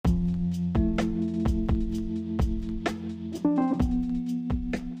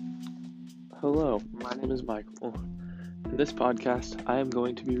name is Michael. In this podcast, I am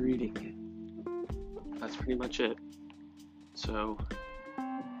going to be reading. That's pretty much it. So,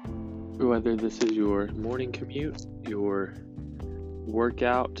 whether this is your morning commute, your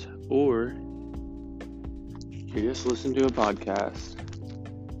workout, or you just listen to a podcast,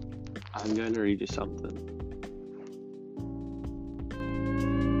 I'm going to read you something.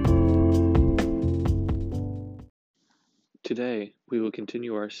 Today, we will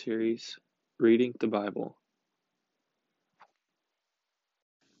continue our series, Reading the Bible.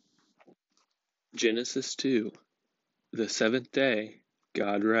 Genesis 2. The seventh day,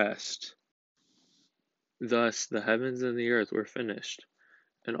 God rest. Thus the heavens and the earth were finished,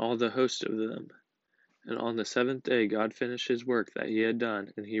 and all the host of them. And on the seventh day God finished his work that he had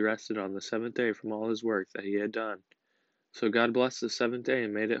done, and he rested on the seventh day from all his work that he had done. So God blessed the seventh day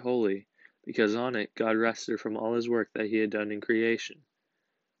and made it holy, because on it God rested from all his work that he had done in creation,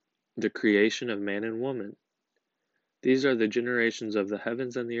 the creation of man and woman. These are the generations of the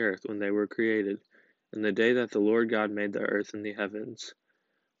heavens and the earth when they were created, in the day that the Lord God made the earth and the heavens.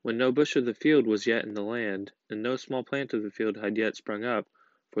 When no bush of the field was yet in the land, and no small plant of the field had yet sprung up,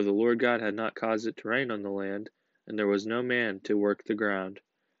 for the Lord God had not caused it to rain on the land, and there was no man to work the ground.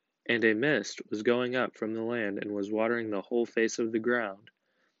 And a mist was going up from the land, and was watering the whole face of the ground.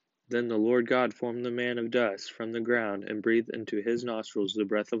 Then the Lord God formed the man of dust from the ground, and breathed into his nostrils the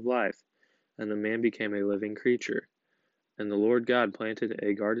breath of life, and the man became a living creature. And the Lord God planted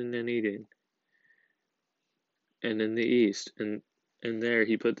a garden in Eden, and in the east, and there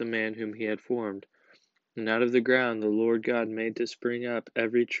he put the man whom he had formed. And out of the ground the Lord God made to spring up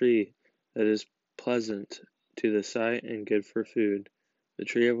every tree that is pleasant to the sight and good for food. The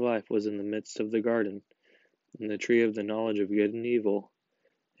tree of life was in the midst of the garden, and the tree of the knowledge of good and evil.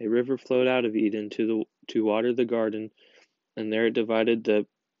 A river flowed out of Eden to water the garden, and there it divided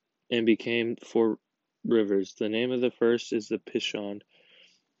and became 4 rivers. The name of the first is the Pishon.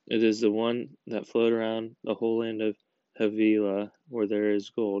 It is the one that flowed around the whole land of Havilah, where there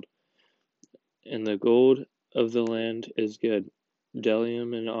is gold. And the gold of the land is good.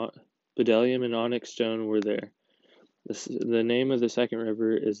 Bdellium and onyx stone were there. The name of the second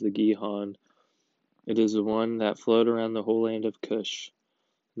river is the Gihon. It is the one that flowed around the whole land of Cush.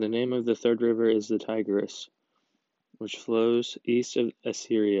 The name of the third river is the Tigris, which flows east of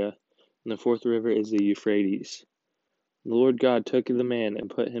Assyria. And the fourth river is the Euphrates. The Lord God took the man and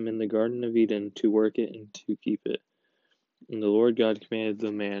put him in the Garden of Eden to work it and to keep it. And the Lord God commanded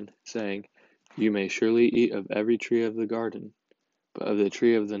the man, saying, You may surely eat of every tree of the garden, but of the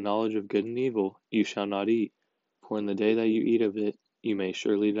tree of the knowledge of good and evil you shall not eat, for in the day that you eat of it you may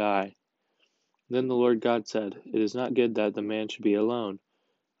surely die. Then the Lord God said, It is not good that the man should be alone.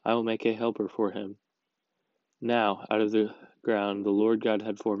 I will make a helper for him. Now out of the ground the Lord God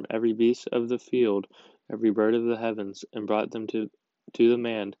had formed every beast of the field, every bird of the heavens, and brought them to the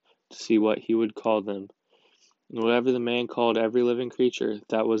man to see what he would call them. And whatever the man called every living creature,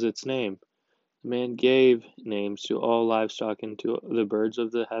 that was its name. The man gave names to all livestock, and to the birds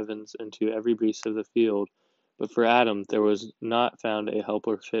of the heavens, and to every beast of the field. But for Adam there was not found a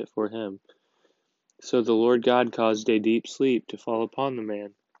helper fit for him. So the Lord God caused a deep sleep to fall upon the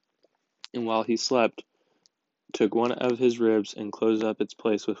man, and while he slept, took one of his ribs and closed up its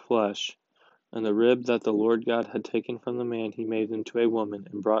place with flesh. And the rib that the Lord God had taken from the man he made into a woman,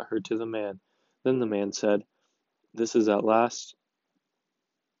 and brought her to the man. Then the man said, This at last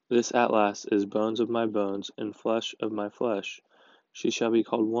is bones of my bones, and flesh of my flesh. She shall be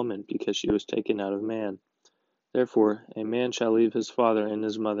called woman, because she was taken out of man. Therefore a man shall leave his father and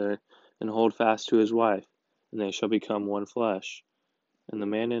his mother, and hold fast to his wife, and they shall become one flesh. And the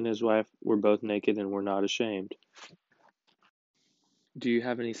man and his wife were both naked and were not ashamed. Do you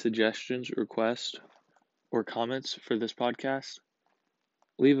have any suggestions, requests, or comments for this podcast?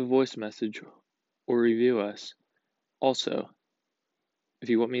 Leave a voice message or review us. Also, if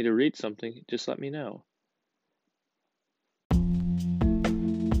you want me to read something, just let me know.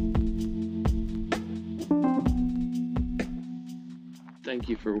 Thank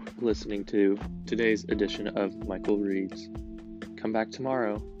you for listening to today's edition of Michael Reads. Come back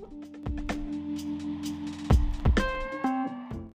tomorrow.